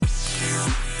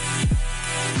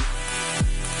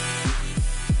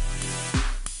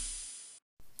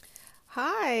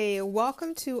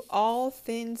welcome to All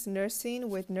Things Nursing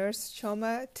with Nurse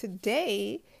Choma.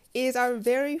 Today is our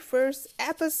very first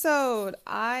episode.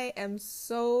 I am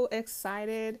so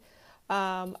excited.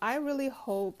 I really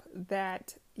hope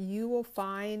that you will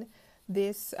find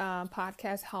this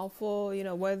podcast helpful,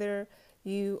 whether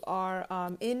you are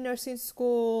in nursing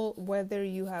school, whether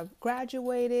you have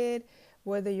graduated,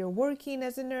 whether you're working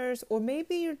as a nurse, or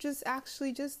maybe you're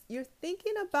you're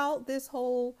thinking about this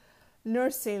whole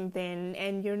nursing thing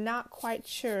and you're not quite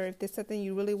sure if there's something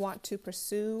you really want to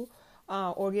pursue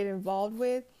or get involved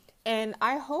with. And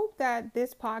I hope that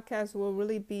this podcast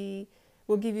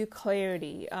will give you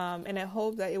clarity. And I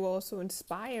hope that it will also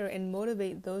inspire and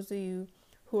motivate those of you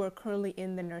who are currently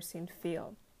in the nursing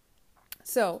field.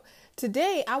 So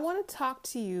today I want to talk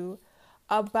to you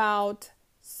about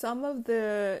some of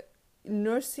the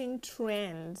nursing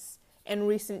trends and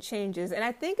recent changes. And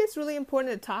I think it's really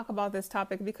important to talk about this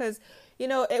topic because,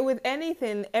 with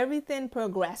anything, everything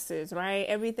progresses, right?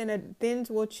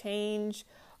 Things will change.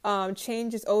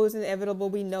 Change is always inevitable.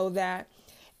 We know that.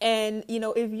 And,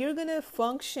 if you're going to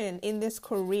function in this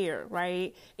career,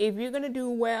 right? If you're going to do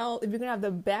well, if you're going to have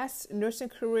the best nursing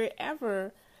career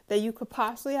ever that you could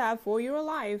possibly have for your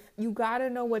life, you got to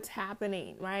know what's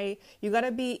happening, right? You got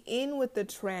to be in with the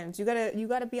trends. You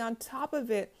got to be on top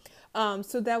of it.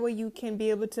 So that way you can be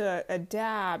able to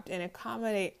adapt and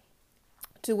accommodate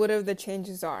to whatever the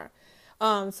changes are.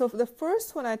 So for the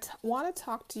first one I want to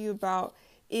talk to you about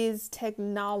is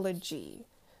technology,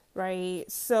 right?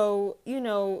 So,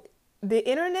 the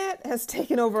internet has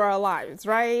taken over our lives,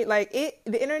 right?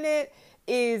 The internet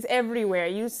is everywhere.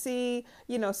 You see,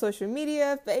 social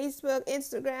media, Facebook,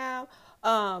 Instagram,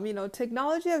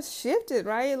 technology has shifted,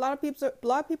 right? A lot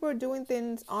of people are doing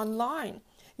things online.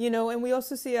 And we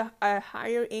also see a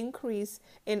higher increase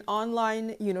in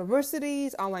online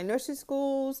universities, online nursing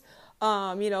schools,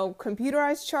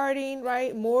 computerized charting,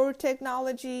 right? More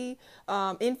technology,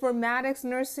 informatics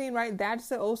nursing, right?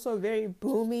 That's also a very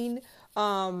booming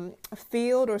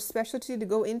field or specialty to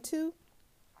go into.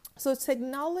 So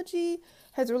technology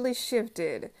has really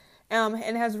shifted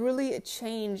and has really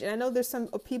changed. And I know there's some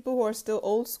people who are still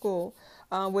old school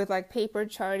with paper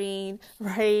charting,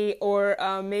 right? Or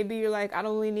maybe you're like, I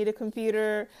don't really need a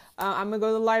computer. I'm going to go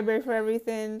to the library for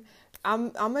everything.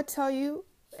 I'm going to tell you,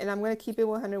 and I'm going to keep it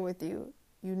 100 with you.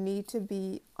 You need to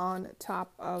be on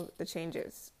top of the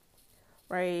changes,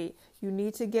 right? You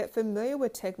need to get familiar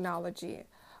with technology.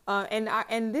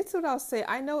 And this is what I'll say.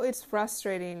 I know it's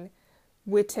frustrating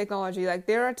with technology.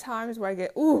 There are times where I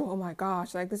get, oh my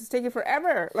gosh, this is taking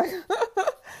forever.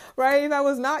 Right? If I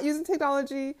was not using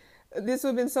technology, this would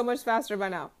have been so much faster by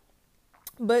now.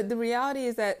 But the reality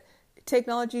is that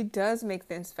technology does make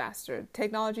things faster.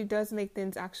 Technology does make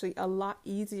things actually a lot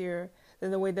easier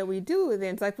than the way that we do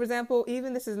things. For example,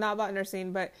 even this is not about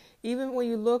nursing, but even when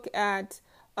you look at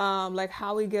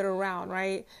how we get around,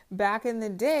 right? Back in the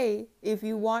day, if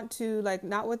you want to,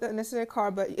 not with a necessary car,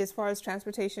 but as far as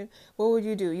transportation, what would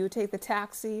you do? You would take the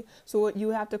taxi. So what you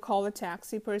have to call the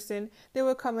taxi person. They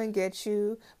would come and get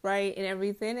you, right? And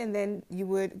everything. And then you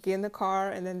would get in the car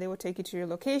and then they would take you to your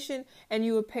location and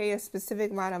you would pay a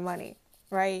specific amount of money,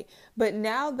 right? But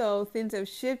now though, things have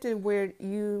shifted where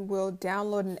you will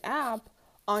download an app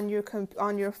on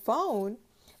your phone.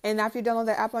 And after you download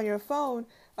that app on your phone,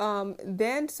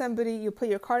 then you put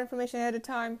your card information ahead of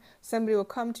time. Somebody will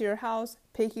come to your house,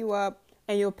 pick you up,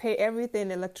 and you'll pay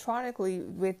everything electronically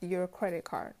with your credit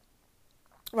card,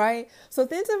 right? So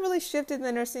things have really shifted in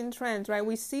the nursing trends, right?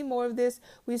 We see more of this.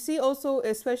 We see also,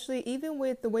 especially even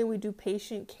with the way we do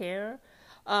patient care,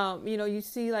 you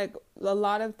see a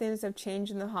lot of things have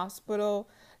changed in the hospital.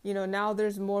 Now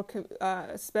there's more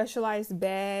specialized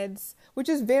beds, which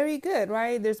is very good,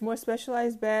 right? There's more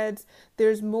specialized beds.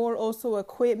 There's more also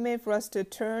equipment for us to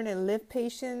turn and lift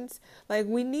patients.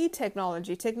 We need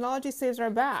technology. Technology saves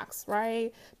our backs,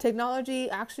 right?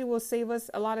 Technology actually will save us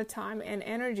a lot of time and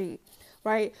energy,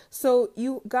 right? So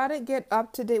you got to get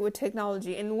up to date with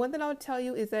technology. And one thing I'll tell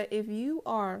you is that if you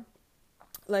are,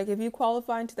 if you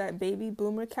qualify into that baby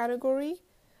boomer category,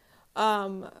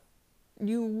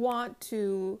 you want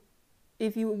to,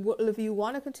 if you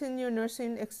want to continue your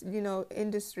nursing,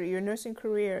 industry, your nursing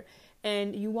career,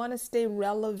 and you want to stay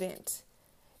relevant,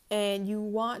 and you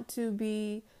want to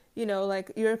be,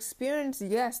 your experience,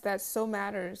 yes, that so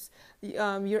matters.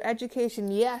 Your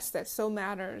education, yes, that so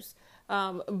matters.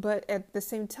 But at the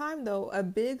same time, though, a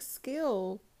big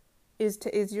skill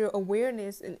is your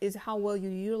awareness and is how well you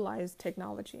utilize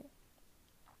technology.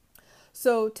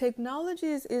 So technology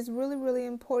is really, really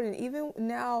important. Even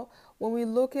now, when we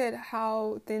look at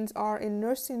how things are in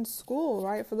nursing school,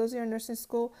 right? For those of you in nursing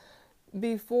school,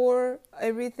 before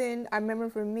everything, I remember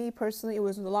for me personally, it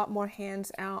was a lot more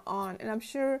hands on, and I'm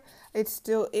sure it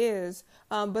still is.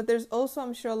 But there's also,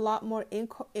 I'm sure, a lot more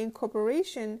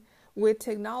incorporation with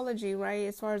technology, right?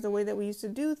 As far as the way that we used to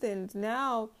do things.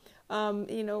 Now,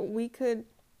 you could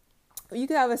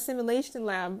have a simulation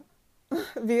lab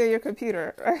via your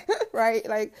computer, right? Right?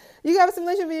 Like you have a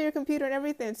simulation via your computer and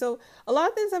everything. So a lot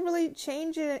of things have really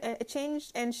changed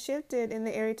and shifted in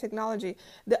the area of technology.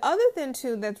 The other thing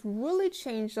too that's really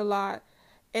changed a lot,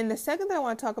 and the second thing I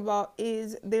want to talk about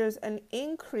is there's an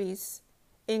increase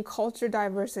in culture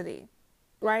diversity,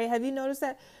 right? Have you noticed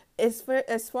that? As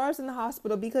far as in the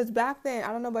hospital, because back then,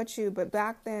 I don't know about you, but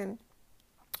back then,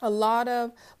 a lot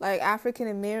of like African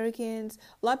Americans,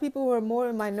 a lot of people who are more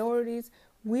in minorities,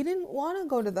 we didn't want to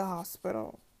go to the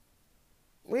hospital.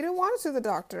 We didn't want to see the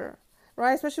doctor,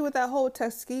 right? Especially with that whole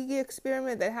Tuskegee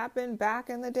experiment that happened back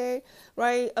in the day,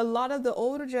 right? A lot of the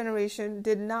older generation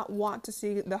did not want to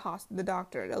see the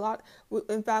doctor.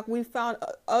 In fact, we found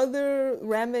other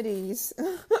remedies,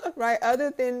 right?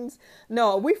 Other things.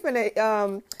 No, we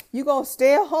finna, you gonna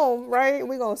stay at home, right?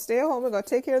 We gonna stay at home. We're gonna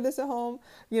take care of this at home.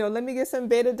 Let me get some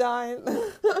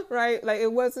betadine, right? Like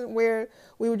it wasn't where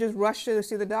we would just rush to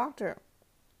see the doctor.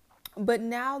 But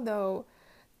now, though,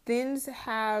 things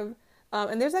have,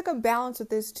 and there's like a balance with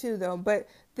this too, though, but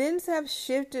things have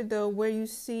shifted, though, where you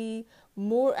see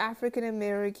more African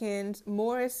Americans,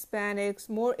 more Hispanics,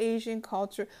 more Asian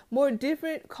culture, more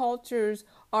different cultures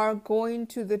are going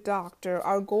to the doctor,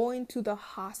 are going to the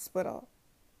hospital.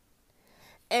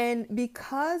 And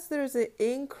because there's an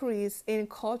increase in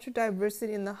culture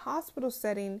diversity in the hospital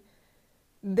setting,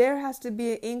 there has to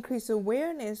be an increased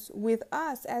awareness with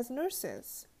us as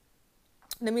nurses.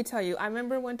 Let me tell you, I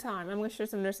remember one time, I'm going to share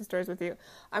some nursing stories with you.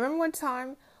 I remember one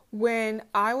time when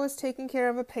I was taking care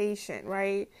of a patient,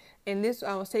 right? I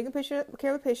was taking care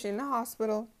of a patient in the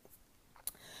hospital.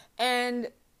 And,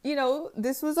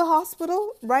 this was a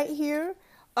hospital right here.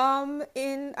 And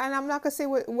I'm not going to say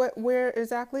where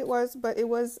exactly it was, but it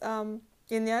was in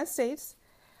the United States.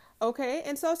 Okay.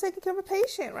 And so I was taking care of a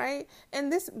patient, right?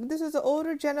 And this was an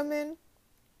older gentleman.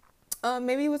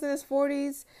 Maybe he was in his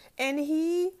 40s, and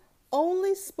he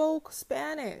only spoke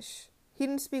Spanish. He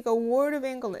didn't speak a word of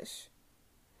English.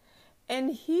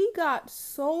 And he got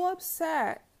so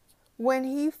upset when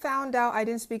he found out I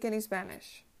didn't speak any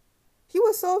Spanish. He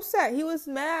was so upset. He was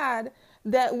mad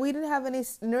that we didn't have any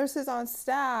nurses on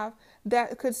staff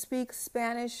that could speak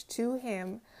Spanish to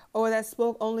him or that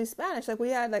spoke only Spanish. Like we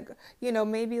had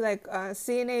maybe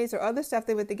CNAs or other stuff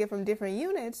they would get from different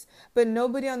units, but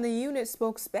nobody on the unit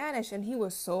spoke Spanish, and he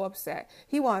was so upset.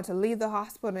 He wanted to leave the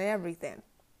hospital and everything.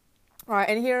 All right,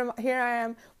 and here I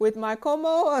am with my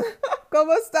como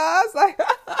estás?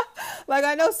 Like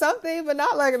I know something, but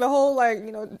not like the whole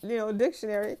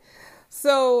dictionary.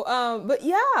 So, but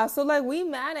yeah, so like we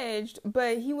managed,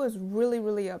 but he was really,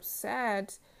 really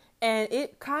upset. And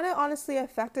it kind of honestly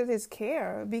affected his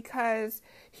care because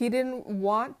he didn't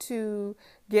want to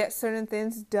get certain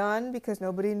things done because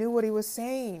nobody knew what he was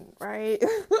saying, right?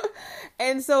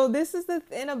 And so this is the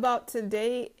thing about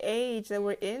today's age that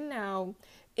we're in now,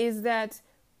 is that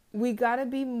we got to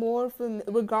be more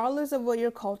regardless of what your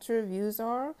culture views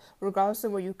are, regardless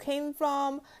of where you came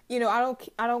from, I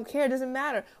don't care. It doesn't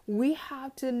matter. We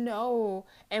have to know,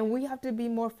 and we have to be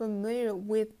more familiar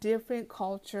with different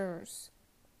cultures.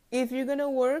 If you're going to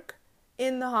work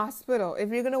in the hospital, if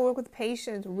you're going to work with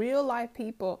patients, real life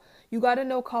people, you got to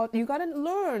know you got to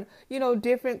learn,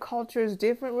 different cultures,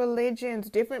 different religions,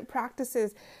 different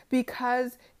practices,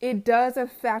 because it does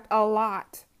affect a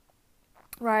lot.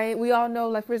 Right? We all know,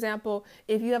 like, for example,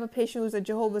 if you have a patient who's a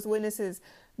Jehovah's Witnesses,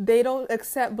 they don't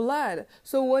accept blood.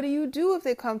 So what do you do if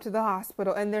they come to the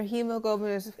hospital and their hemoglobin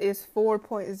is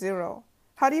 4.0?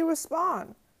 How do you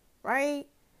respond? Right?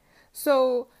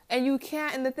 So, and you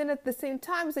can't, and the thing at the same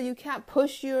time is that we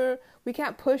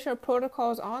can't push our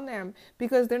protocols on them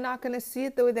because they're not going to see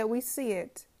it the way that we see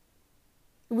it.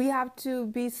 We have to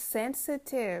be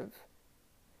sensitive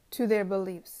to their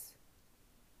beliefs.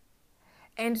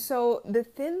 And so the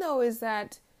thing, though, is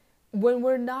that when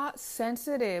we're not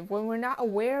sensitive, when we're not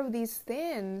aware of these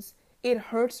things, it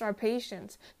hurts our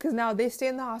patients because now they stay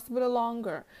in the hospital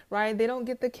longer, right? They don't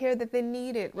get the care that they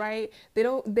needed, right?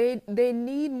 They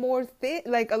need more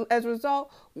as a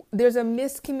result, there's a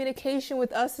miscommunication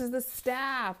with us as the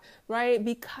staff, right?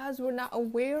 Because we're not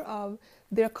aware of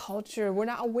their culture. We're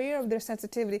not aware of their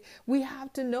sensitivity. We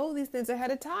have to know these things ahead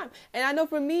of time. And I know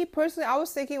for me personally, I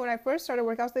was thinking when I first started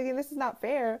work, I was thinking this is not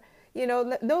fair.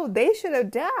 No, they should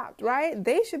adapt, right?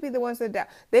 They should be the ones to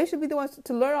adapt. They should be the ones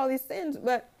to learn all these things.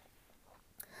 But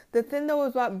the thing, though,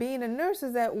 about being a nurse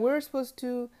is that we're supposed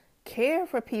to care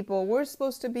for people. We're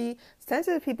supposed to be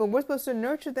sensitive people. We're supposed to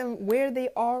nurture them where they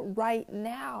are right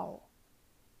now.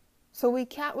 So we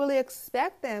can't really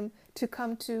expect them to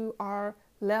come to our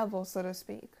level, so to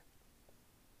speak.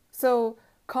 So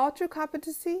culture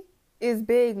competency is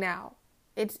big now.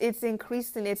 It's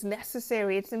increasing, it's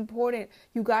necessary, it's important.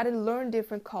 You got to learn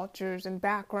different cultures and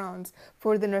backgrounds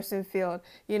for the nursing field.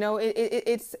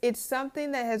 It's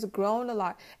something that has grown a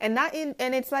lot, and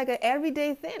it's like an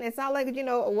everyday thing. It's not like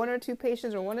one or two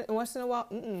patients or once in a while.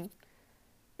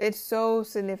 It's so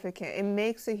significant. It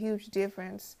makes a huge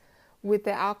difference with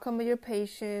the outcome of your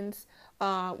patients,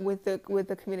 with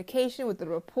the communication, with the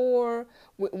rapport,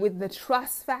 with the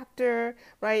trust factor,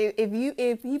 right?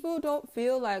 If people don't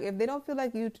feel like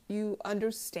you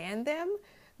understand them,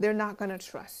 they're not gonna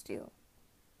trust you.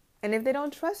 And if they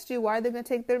don't trust you, why are they gonna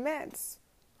take their meds,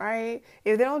 right?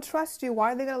 If they don't trust you,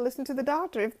 why are they gonna listen to the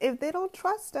doctor? If they don't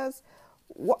trust us,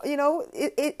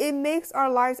 it makes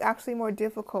our lives actually more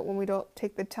difficult when we don't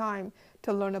take the time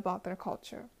to learn about their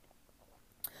culture.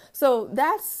 So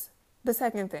that's the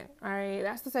second thing, all right?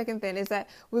 That's the second thing, is that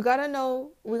we got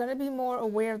to be more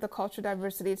aware of the cultural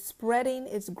diversity. It's spreading,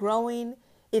 it's growing,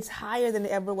 it's higher than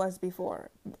it ever was before.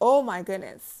 Oh my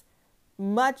goodness.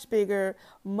 Much bigger,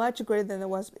 much greater than it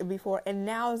was before. And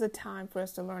now is the time for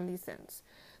us to learn these things.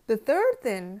 The third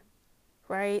thing,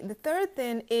 right? The third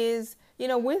thing is,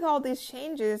 with all these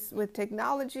changes, with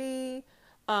technology,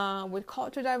 with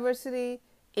cultural diversity,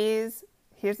 here's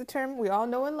the term we all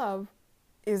know and love,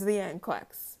 is the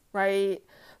NCLEX, right?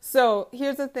 So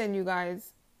here's the thing, you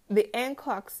guys. The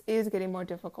NCLEX is getting more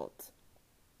difficult.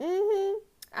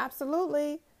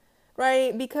 Absolutely,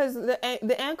 right? Because the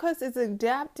NCLEX is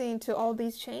adapting to all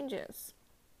these changes,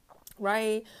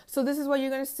 right? So this is what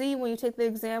you're going to see when you take the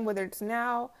exam, whether it's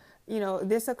now,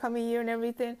 this upcoming year and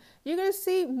everything. You're going to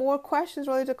see more questions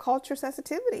related to culture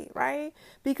sensitivity, right?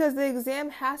 Because the exam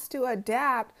has to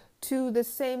adapt to the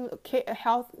same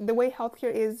the way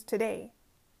healthcare is today.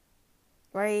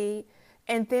 Right?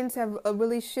 And things have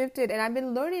really shifted. And I've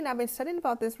been studying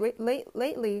about this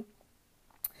lately.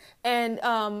 And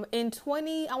I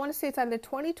want to say it's either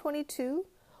 2022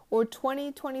 or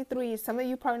 2023. Some of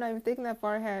you probably not even thinking that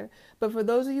far ahead. But for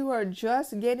those of you who are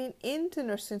just getting into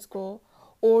nursing school,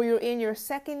 or you're in your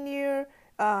second year,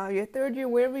 your third year,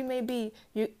 wherever you may be,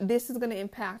 this is going to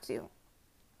impact you.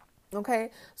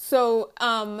 Okay, so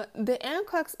the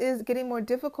NCLEX is getting more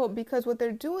difficult because what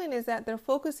they're doing is that they're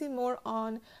focusing more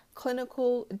on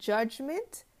clinical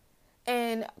judgment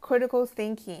and critical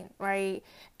thinking, right?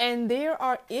 And they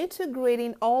are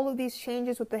integrating all of these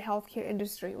changes with the healthcare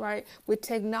industry, right? With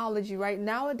technology, right?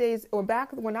 Nowadays, or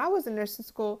back when I was in nursing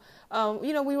school,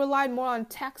 we relied more on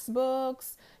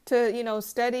textbooks to,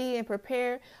 study and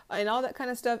prepare and all that kind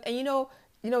of stuff. And,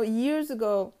 years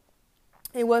ago,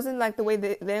 it wasn't like the way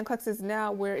the NCLEX is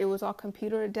now, where it was all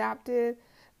computer adapted.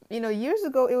 Years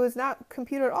ago, it was not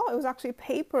computer at all. It was actually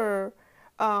paper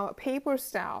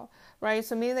style, right?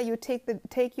 So meaning that you would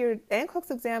take your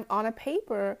NCLEX exam on a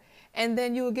paper, and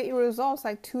then you would get your results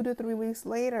like 2 to 3 weeks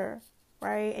later,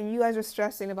 right? And you guys are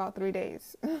stressing about 3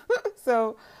 days.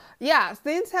 So, yeah,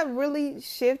 things have really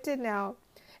shifted now,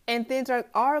 and things are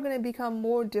going to become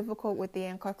more difficult with the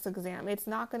NCLEX exam. It's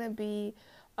not going to be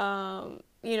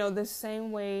the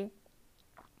same way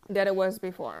that it was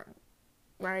before,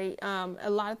 right? A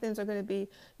lot of things are going to be,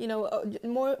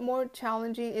 more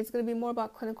challenging. It's going to be more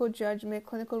about clinical judgment,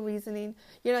 clinical reasoning.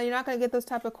 You're not going to get those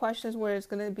type of questions where it's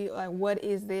going to be like, what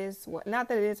is this? Not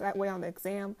that it is that way on the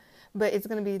exam, but it's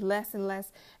going to be less and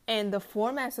less. And the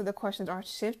formats of the questions are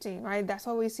shifting, right? That's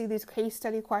why we see these case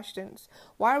study questions.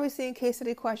 Why are we seeing case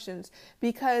study questions?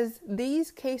 Because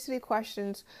these case study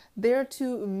questions, they're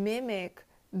to mimic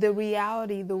the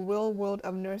reality, the real world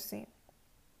of nursing.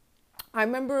 I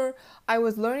remember I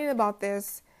was learning about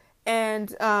this, and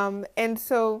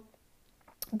so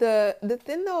the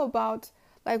thing though about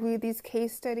like with these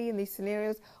case study and these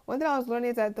scenarios, one thing I was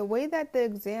learning is that the way that the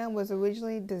exam was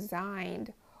originally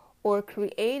designed or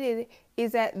created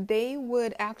is that they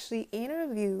would actually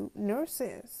interview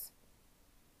nurses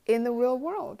in the real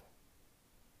world.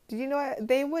 Did you know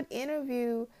they would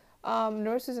interview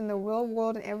nurses in the real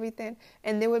world and everything,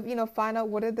 and they would find out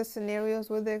what are the scenarios,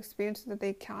 what are the experiences that they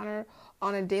encounter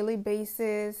on a daily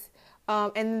basis,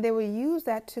 and then they would use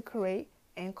that to create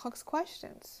NCLEX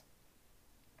questions,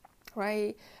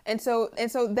 right? And so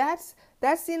that's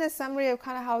in a summary of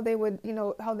kind of how they would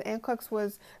how the NCLEX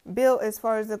was built as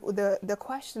far as the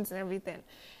questions and everything,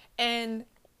 and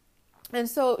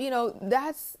so,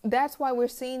 that's why we're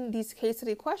seeing these case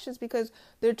study questions, because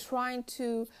they're trying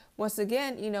to, once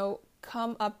again,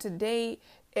 come up to date,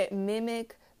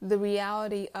 mimic the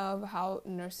reality of how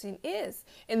nursing is.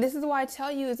 And this is why I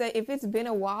tell you is that if it's been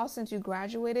a while since you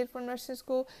graduated from nursing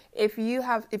school, if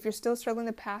you're still struggling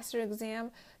to pass your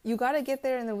exam, you got to get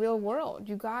there in the real world.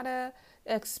 You got to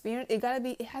experience,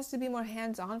 it has to be more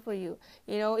hands-on for you.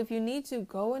 You know, if you need to,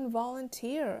 go and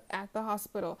volunteer at the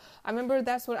hospital. I remember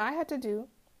that's what I had to do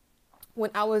when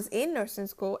I was in nursing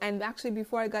school, and actually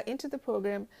before I got into the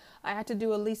program, I had to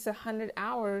do at least 100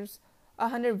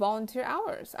 volunteer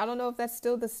hours. I don't know if that's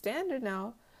still the standard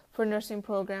now for nursing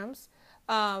programs.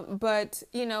 But,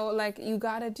 you know, like, you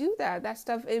got to do that. That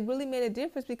stuff, it really made a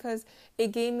difference because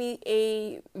it gave me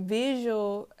a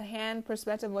visual hand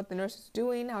perspective of what the nurse is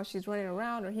doing, how she's running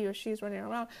around, or he or she's running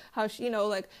around, how she, you know,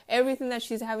 like everything that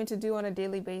she's having to do on a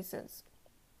daily basis.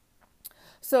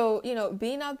 So, you know,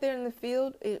 being out there in the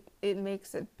field, it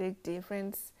makes a big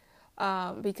difference.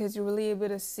 Because you're really able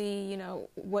to see, you know,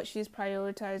 what she's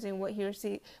prioritizing, what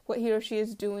he or she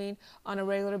is doing on a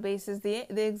regular basis. The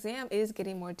exam is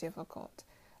getting more difficult.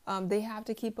 They have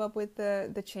to keep up with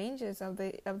the changes of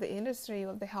the industry,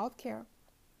 of the healthcare.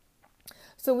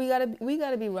 So we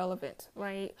gotta be relevant,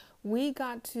 right? We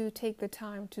got to take the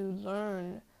time to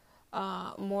learn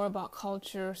more about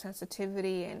culture,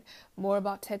 sensitivity, and more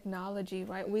about technology,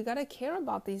 right? We gotta care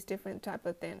about these different type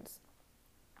of things.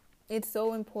 It's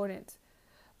so important.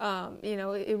 You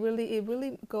know, it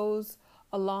really goes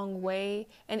a long way.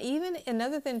 And even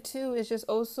another thing too is just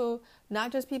also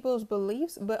not just people's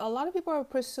beliefs, but a lot of people are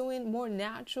pursuing more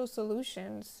natural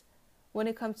solutions when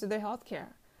it comes to their healthcare,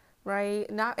 right?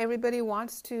 Not everybody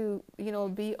wants to, you know,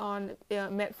 be on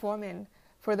metformin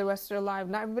for the rest of their life.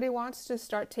 Not everybody wants to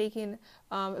start taking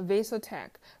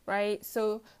Vasotec, right?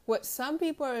 So what some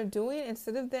people are doing,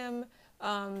 instead of them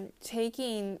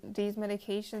taking these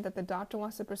medications that the doctor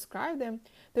wants to prescribe them,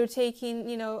 they're taking,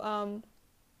 you know,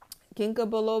 ginkgo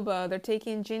biloba, they're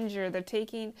taking ginger, they're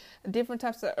taking different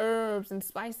types of herbs and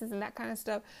spices and that kind of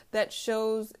stuff that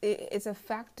shows it's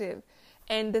effective.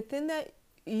 And the thing that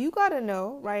you got to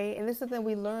know, right, and this is something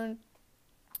we learn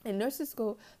in nursing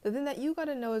school, the thing that you got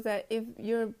to know is that if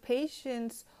your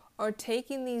patients are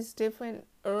taking these different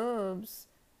herbs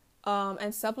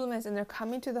and supplements, and they're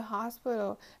coming to the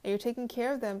hospital and you're taking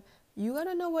care of them, you got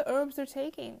to know what herbs they're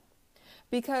taking.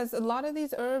 Because a lot of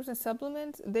these herbs and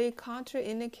supplements, they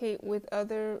contraindicate with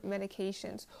other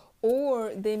medications,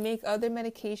 or they make other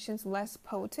medications less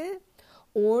potent,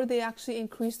 or they actually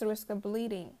increase the risk of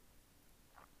bleeding.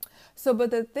 So,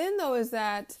 but the thing though is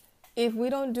that if we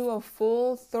don't do a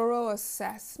full, thorough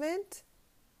assessment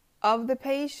of the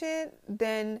patient,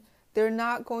 then they're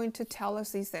not going to tell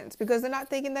us these things because they're not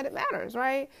thinking that it matters,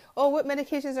 right? Oh, what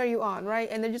medications are you on, right?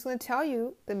 And they're just going to tell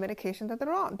you the medication that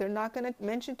they're on. They're not going to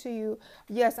mention to you,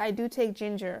 yes, I do take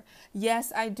ginger.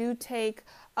 Yes, I do take,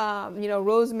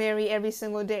 rosemary every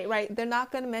single day, right? They're not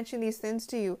going to mention these things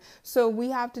to you. So we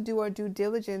have to do our due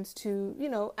diligence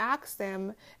to, ask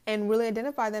them and really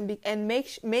identify them and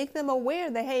make them aware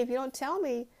that, hey, if you don't tell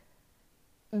me,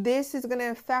 this is going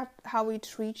to affect how we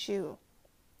treat you.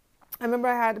 I remember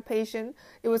I had a patient,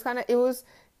 it was,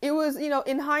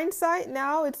 in hindsight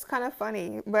now it's kind of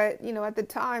funny, but, at the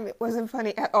time it wasn't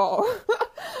funny at all.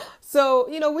 So,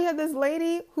 we had this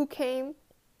lady who came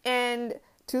and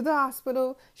to the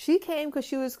hospital. She came because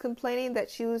she was complaining that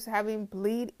she was having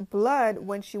blood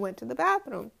when she went to the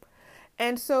bathroom.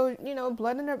 And so,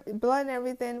 blood and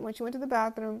everything when she went to the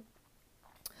bathroom.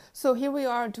 So here we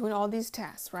are doing all these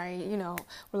tests, right? We're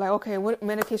like, okay, what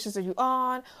medications are you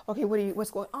on? Okay,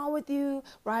 what's going on with you,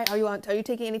 right? Are you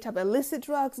taking any type of illicit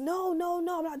drugs? No, I'm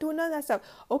not doing none of that stuff.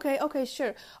 Okay,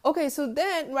 sure. Okay, so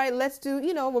then, right, let's do,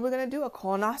 what we're going to do, a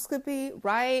colonoscopy,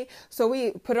 right? So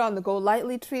we put her on the Go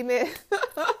Lightly treatment,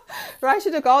 right?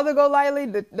 She took all the Go Lightly,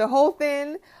 the whole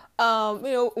thing,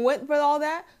 went for all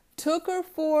that, took her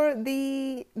for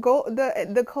the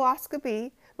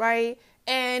coloscopy, right?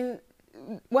 And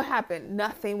what happened?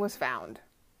 Nothing was found.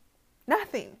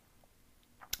 Nothing.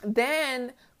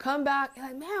 Then come back,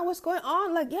 like, man, what's going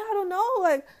on? Like, yeah, I don't know.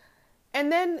 Like,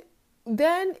 and then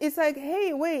it's like,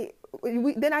 hey, wait.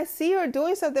 Then I see her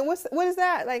doing something. What is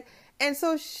that? Like, and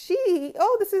so this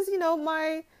is,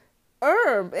 my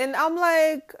herb. And I'm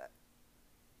like,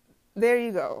 there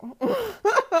you go.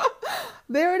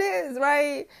 There it is,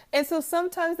 right? And so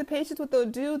sometimes the patients, what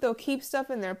they'll keep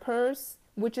stuff in their purse,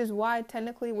 which is why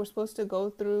technically we're supposed to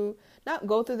not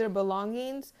go through their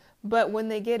belongings, but when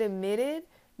they get admitted,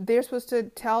 they're supposed to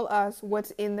tell us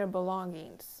what's in their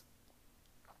belongings.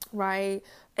 right?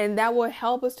 And that will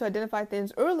help us to identify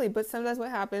things early. But sometimes what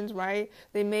happens, right?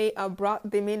 They may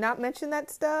not mention that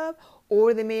stuff,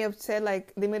 or they may have said,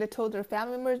 like, they may have told their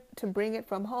family member to bring it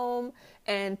from home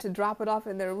and to drop it off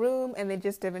in their room, and they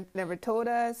just never told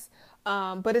us.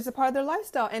 But it's a part of their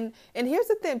lifestyle. And here's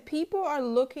the thing: people are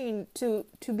looking to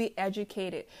be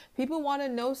educated. People want to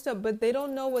know stuff, but they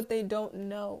don't know what they don't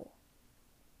know.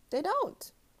 They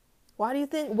don't. Why do you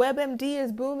think WebMD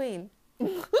is booming?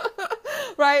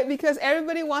 Right? Because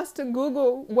everybody wants to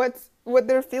Google what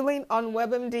they're feeling on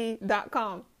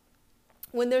WebMD.com.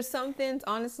 When there's some things,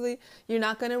 honestly, you're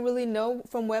not going to really know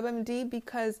from WebMD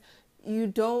because you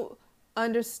don't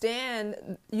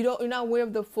understand, you're not aware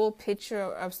of the full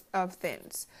picture of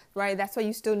things, right? That's why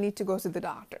you still need to go to the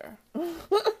doctor,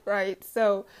 right?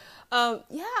 So,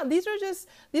 these are just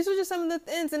some of the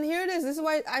things. And here it is. This is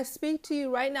why I speak to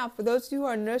you right now. For those of you who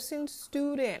are nursing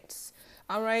students,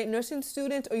 all right, nursing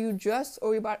students, or you just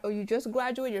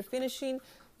graduated, you're finishing,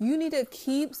 you need to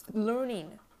keep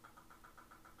learning.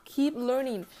 Keep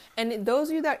learning. And those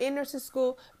of you that are in nursing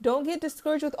school, don't get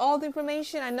discouraged with all the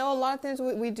information. I know a lot of things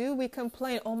we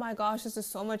complain, oh my gosh, this is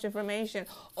so much information.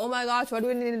 Oh my gosh, why do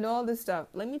we need to know all this stuff?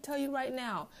 Let me tell you right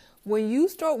now, when you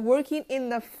start working in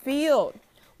the field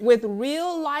with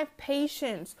real life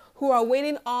patients who are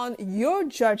waiting on your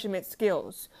judgment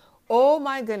skills, oh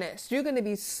my goodness, you're going to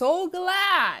be so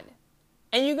glad,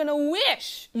 and you're going to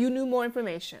wish you knew more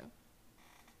information.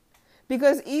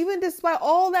 Because even despite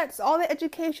all the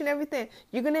education, everything,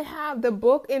 you're going to have the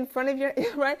book in front of your,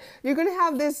 right? You're going to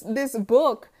have this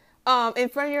book in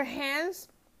front of your hands,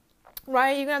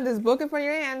 right? You're going to have this book in front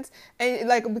of your hands. And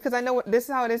like, because I know this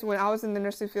is how it is when I was in the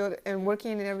nursing field and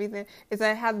working and everything, is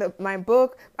I had my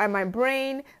book by my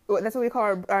brain. That's what we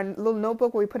call our little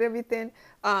notebook where we put everything.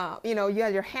 You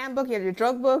had your handbook, you had your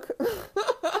drug book,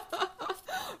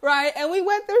 right? And we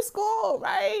went through school,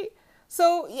 right?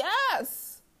 So yes.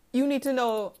 You need to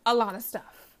know a lot of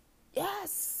stuff.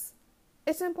 Yes,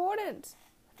 it's important.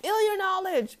 Fill your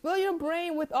knowledge. Fill your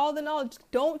brain with all the knowledge.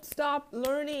 Don't stop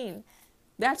learning.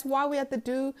 That's why we have to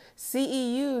do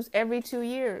CEUs every 2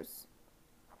 years,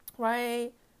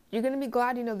 right? You're going to be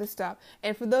glad you know this stuff.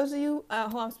 And for those of you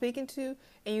who I'm speaking to,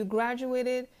 and you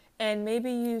graduated, and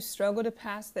maybe you struggle to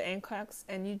pass the NCLEX,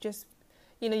 and you just,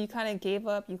 you kind of gave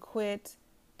up, you quit.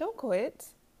 Don't quit.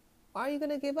 Why are you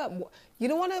going to give up? You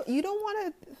don't want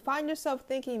to find yourself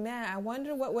thinking, man, I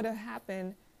wonder what would have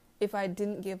happened if I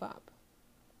didn't give up.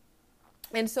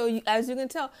 And so as you can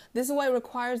tell, this is why it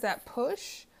requires that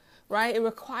push, right? It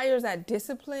requires that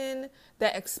discipline,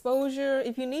 that exposure.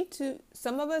 If you need to,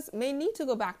 some of us may need to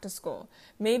go back to school.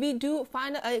 Maybe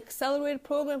find an accelerated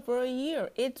program for a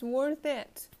year. It's worth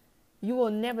it. You will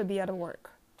never be out of work.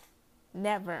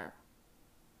 Never.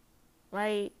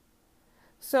 Right?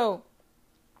 So,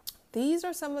 these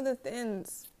are some of the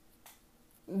things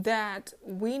that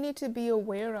we need to be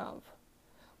aware of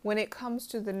when it comes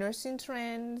to the nursing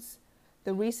trends,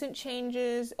 the recent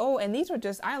changes. Oh, and these are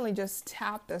I only just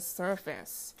tapped the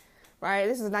surface, right?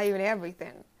 This is not even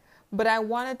everything. But I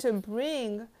wanted to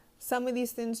bring some of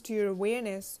these things to your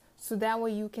awareness so that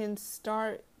way you can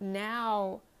start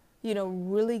now,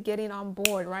 really getting on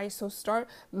board, right? So start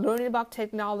learning about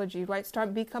technology, right?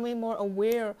 Start becoming more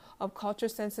aware of culture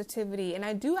sensitivity. And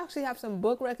I do actually have some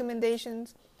book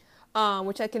recommendations,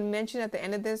 which I can mention at the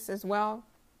end of this as well.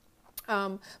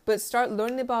 But start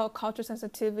learning about culture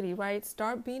sensitivity, right?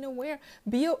 Start being aware.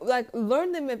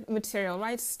 Learn the material,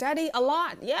 right? Study a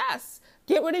lot. Yes.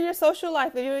 Get rid of your social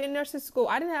life if you're in nursing school.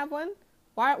 I didn't have one.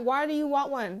 Why do you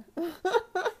want one?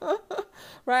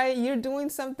 Right? You're doing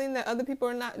something that other people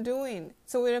are not doing.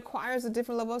 So it requires a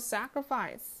different level of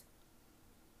sacrifice.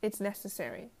 It's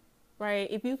necessary, right?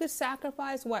 If you could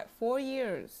sacrifice 4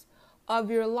 years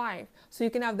of your life so you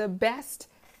can have the best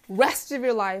rest of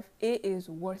your life, it is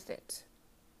worth it.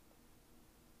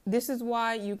 This is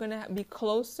why you're going to be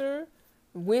closer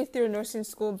with your nursing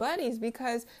school buddies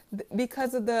because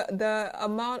of the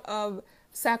amount of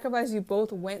sacrifice you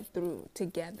both went through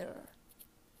together.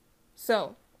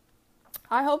 So,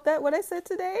 I hope that what I said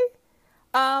today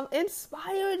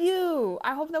inspired you.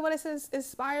 I hope that what I said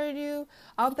inspired you.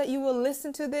 I hope that you will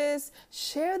listen to this,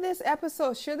 share this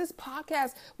episode, share this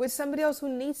podcast with somebody else who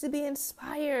needs to be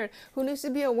inspired, who needs to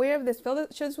be aware of this.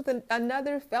 Share this with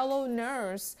another fellow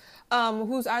nurse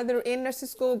who's either in nursing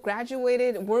school,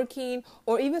 graduated, working,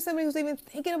 or even somebody who's even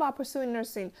thinking about pursuing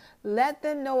nursing. Let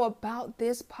them know about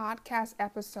this podcast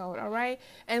episode, all right?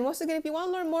 And once again, if you want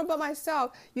to learn more about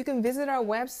myself, you can visit our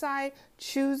website,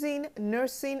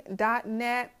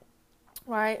 choosingnursing.net.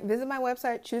 Right? Visit my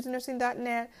website,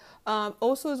 choosingnursing.net.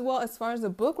 Also, as well, as far as the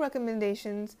book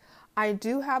recommendations, I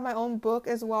do have my own book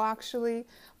as well, actually.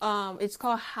 It's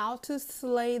called How to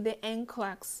Slay the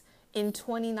NCLEX in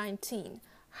 2019.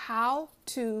 How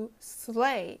to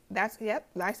slay. I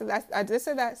just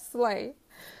said that, slay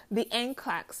the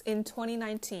NCLEX in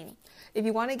 2019. If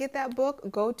you want to get that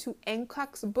book, go to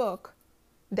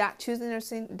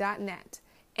nclexbook.choosenursing.net.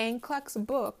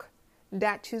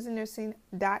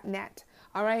 nclexbook.choosenursing.net.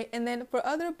 All right. And then for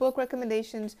other book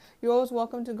recommendations, you're always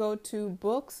welcome to go to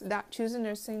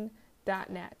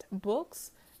books.choosenursing.net.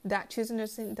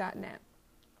 Books.choosenursing.net.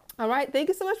 All right. Thank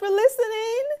you so much for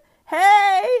listening.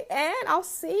 Hey, and I'll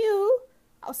see you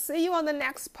on the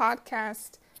next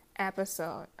podcast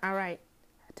episode. All right.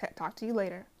 Talk to you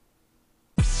later.